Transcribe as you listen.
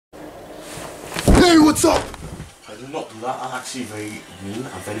Hey, what's up? I do not do that. I'm actually very mean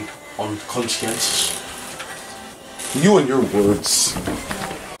and very unconscientious. You and your words.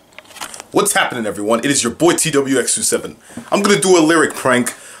 What's happening, everyone? It is your boy TWX27. I'm gonna do a lyric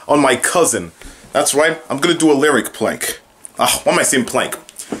prank on my cousin. That's right, I'm gonna do a lyric prank. Why am I saying plank?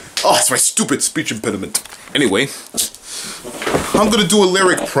 Oh, it's my stupid speech impediment. Anyway, I'm gonna do a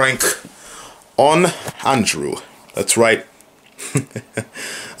lyric prank on Andrew. That's right.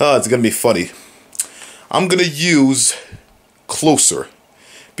 It's gonna be funny. I'm gonna use Closer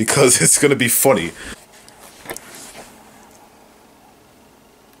because it's gonna be funny.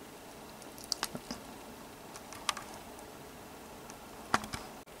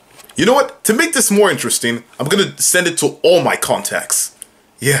 You know what? To make this more interesting, I'm gonna send it to all my contacts.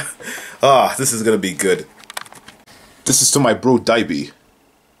 Yeah. This is gonna be good. This is to my bro Daibi.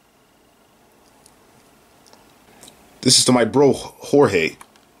 This is to my bro Jorge.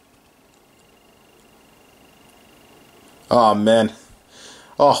 Oh man.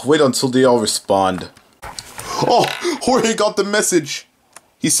 Oh, wait until they all respond. Oh, Jorge got the message.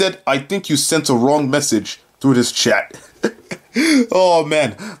 He said, I think you sent a wrong message through this chat. Oh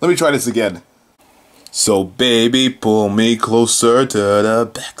man, let me try this again. So baby, pull me closer to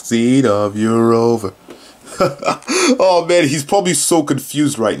the backseat of your Rover. Oh man, he's probably so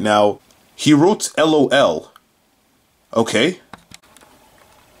confused right now. He wrote LOL. Okay.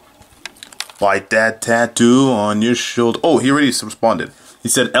 Like that tattoo on your shoulder. Oh, he already responded. He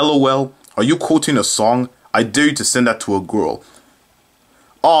said, LOL, are you quoting a song? I dare you to send that to a girl.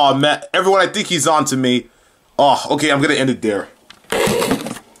 Oh man, everyone, I think he's on to me. Oh, okay, I'm gonna end it there.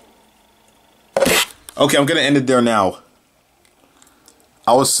 Okay, I'm gonna end it there now.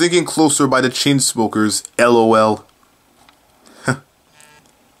 I was singing Closer by the Chainsmokers, LOL.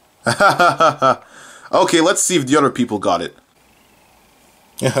 Okay, let's see if the other people got it.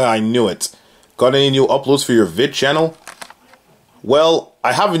 I knew it. Got any new uploads for your vid channel? Well,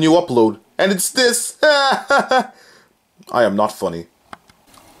 I have a new upload, and it's this. I am not funny.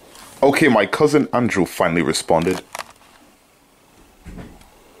 Okay, my cousin Andrew finally responded.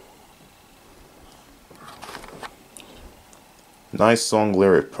 Nice song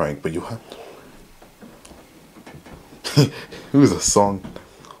lyric prank, but you have... Who's a song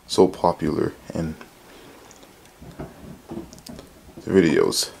so popular in the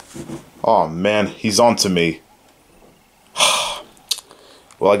videos? Oh man, he's on to me.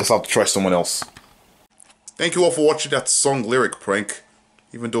 Well, I guess I'll have to try someone else. Thank you all for watching that song lyric prank.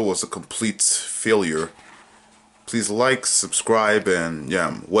 Even though it was a complete failure. Please like, subscribe, and yeah,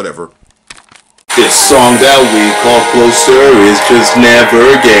 whatever. This song that we call Closer is just never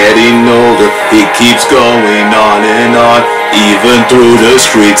getting older. It keeps going on and on, even through the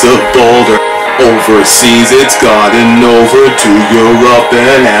streets of Boulder. Overseas it's gotten over to Europe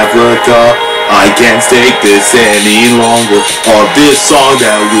and Africa. I can't take this any longer, on this song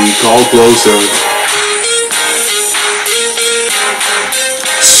that we call Closer.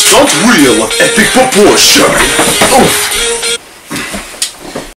 Stunt reel of epic proportion. Oof.